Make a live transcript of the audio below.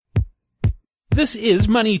This is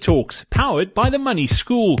Money Talks, powered by the Money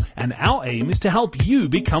School, and our aim is to help you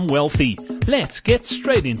become wealthy. Let's get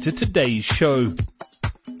straight into today's show.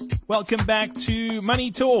 Welcome back to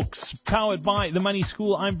Money Talks, powered by the Money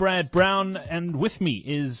School. I'm Brad Brown, and with me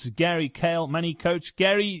is Gary Kale, Money Coach.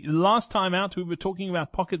 Gary, last time out we were talking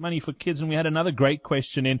about pocket money for kids, and we had another great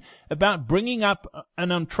question in about bringing up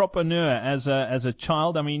an entrepreneur as a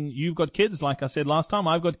child. I mean, you've got kids, like I said last time.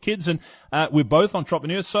 I've got kids, and we're both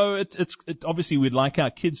entrepreneurs. So it obviously we'd like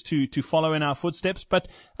our kids to follow in our footsteps, but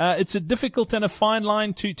it's a difficult and a fine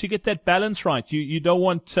line to get that balance right. You don't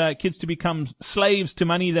want kids to become slaves to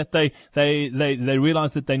money that they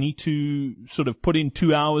realize that they need to sort of put in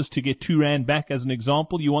 2 hours to get 2 rand back, as an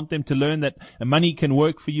example. You want them to learn that money can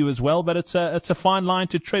work for you as well, but it's a fine line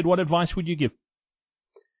to tread. What advice would you give?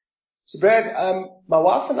 So Brad, my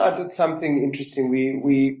wife and I did something interesting.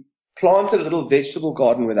 We planted a little vegetable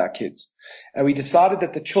garden with our kids, and we decided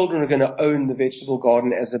that the children are going to own the vegetable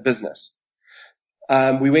garden as a business.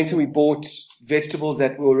 We went and we bought vegetables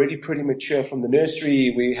that were already pretty mature from the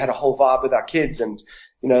nursery. We had a whole vibe with our kids, and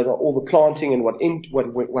all the planting and what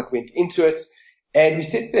went into it. And we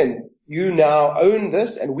said to them, you now own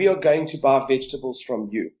this, and we are going to buy vegetables from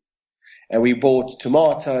you. And we bought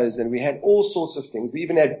tomatoes, and we had all sorts of things. We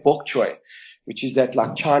even had bok choy, which is that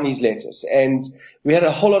like Chinese lettuce. And we had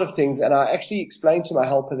a whole lot of things. And I actually explained to my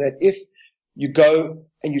helper that if you go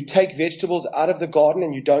and you take vegetables out of the garden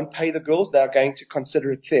and you don't pay the girls, they are going to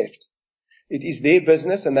consider it theft. It is their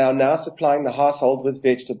business, and they are now supplying the household with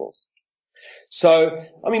vegetables. So,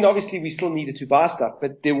 I mean, obviously we still needed to buy stuff,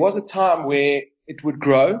 but there was a time where it would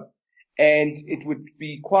grow, and it would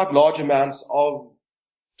be quite large amounts of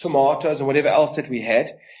tomatoes and whatever else that we had,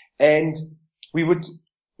 and we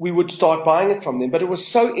would start buying it from them. But it was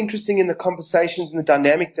so interesting in the conversations and the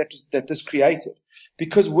dynamic that this created,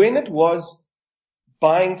 because when it was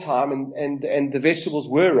buying time and the vegetables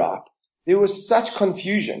were ripe, there was such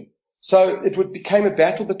confusion. So it became a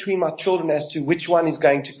battle between my children as to which one is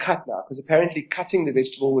going to cut now, because apparently cutting the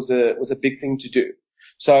vegetable was a big thing to do.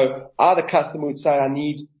 So the customer would say, I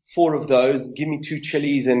need 4 of those, give me 2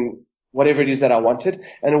 chilies and whatever it is that I wanted.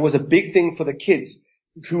 And it was a big thing for the kids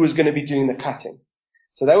who was going to be doing the cutting.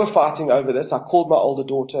 So they were fighting over this. I called my older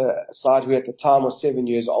daughter aside, who at the time was 7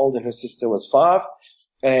 years old and her sister was 5.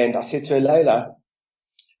 And I said to her, Layla,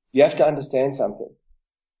 you have to understand something.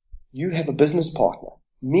 You have a business partner.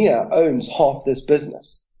 Mia owns half this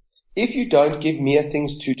business. If you don't give Mia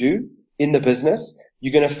things to do in the business,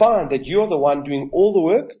 you're going to find that you're the one doing all the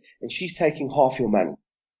work and she's taking half your money.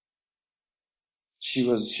 She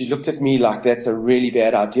looked at me like that's a really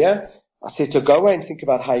bad idea. I said to her, go away and think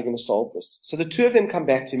about how you're going to solve this. So the 2 of them come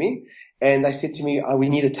back to me and they said to me, we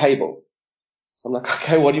need a table. So I'm like,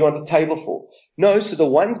 okay, what do you want the table for? No, so the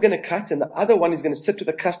one's going to cut and the other one is going to sit with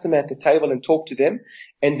the customer at the table and talk to them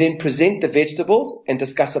and then present the vegetables and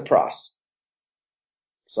discuss a price.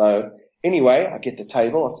 So anyway, I get the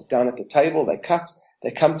table, I sit down at the table, they cut, they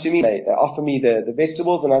come to me, they offer me the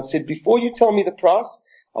vegetables, and I said, before you tell me the price,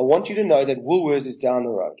 I want you to know that Woolworths is down the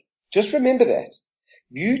road. Just remember that.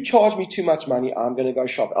 If you charge me too much money, I'm going to go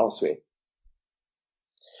shop elsewhere.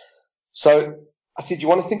 So I said, you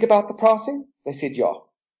want to think about the pricing? They said, yeah.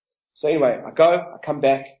 So anyway, I come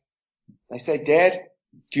back. They say, Dad,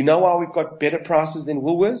 do you know why we've got better prices than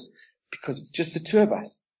Woolworths? Because it's just the 2 of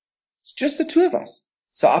us. It's just the 2 of us.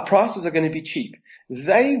 So our prices are going to be cheap.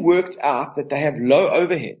 They worked out that they have low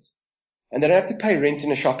overheads and they don't have to pay rent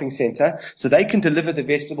in a shopping center, so they can deliver the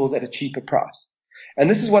vegetables at a cheaper price. And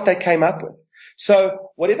this is what they came up with.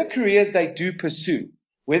 So whatever careers they do pursue,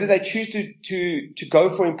 whether they choose to go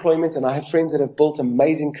for employment, and I have friends that have built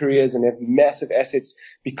amazing careers and have massive assets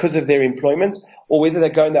because of their employment, or whether they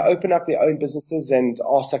go and they open up their own businesses and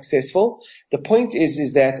are successful, the point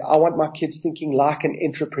is that I want my kids thinking like an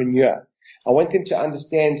entrepreneur. I want them to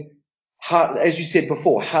understand how, as you said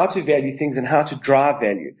before, how to value things and how to drive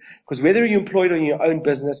value. Because whether you're employed or in your own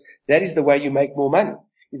business, that is the way you make more money,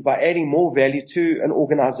 is by adding more value to an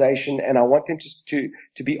organization. And I want them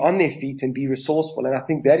to be on their feet and be resourceful. And I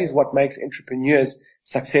think that is what makes entrepreneurs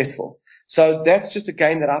successful. So that's just a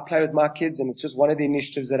game that I play with my kids, and it's just one of the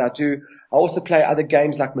initiatives that I do. I also play other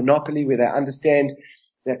games like Monopoly, where they understand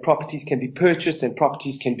that properties can be purchased and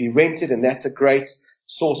properties can be rented, and that's a great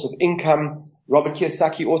source of income. Robert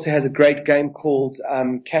Kiyosaki also has a great game called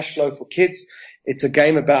Cash Flow for Kids. It's a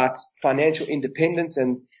game about financial independence,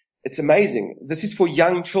 and it's amazing. This is for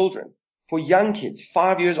young children, for young kids,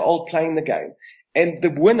 5 years old, playing the game. And the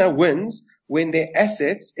winner wins when their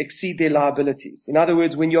assets exceed their liabilities. In other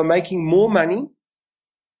words, when you're making more money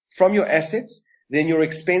from your assets than your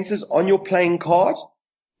expenses on your playing card,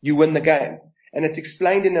 you win the game. and it's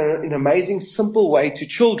explained in an amazing, simple way to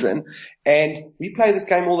children. And we play this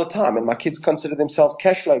game all the time, and my kids consider themselves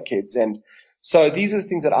cash flow kids. And so these are the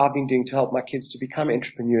things that I've been doing to help my kids to become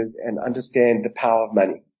entrepreneurs and understand the power of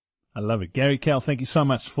money. I love it. Gary Kehl, thank you so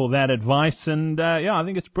much for that advice. And I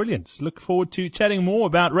think it's brilliant. Look forward to chatting more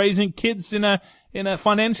about raising kids in a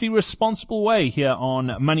financially responsible way here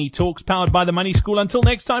on Money Talks, powered by the Money School. Until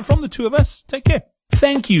next time, from the two of us, take care.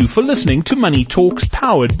 Thank you for listening to Money Talks,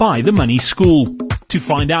 powered by the Money School. To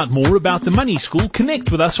find out more about the Money School, connect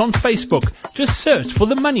with us on Facebook. Just search for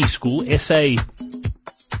the Money School SA.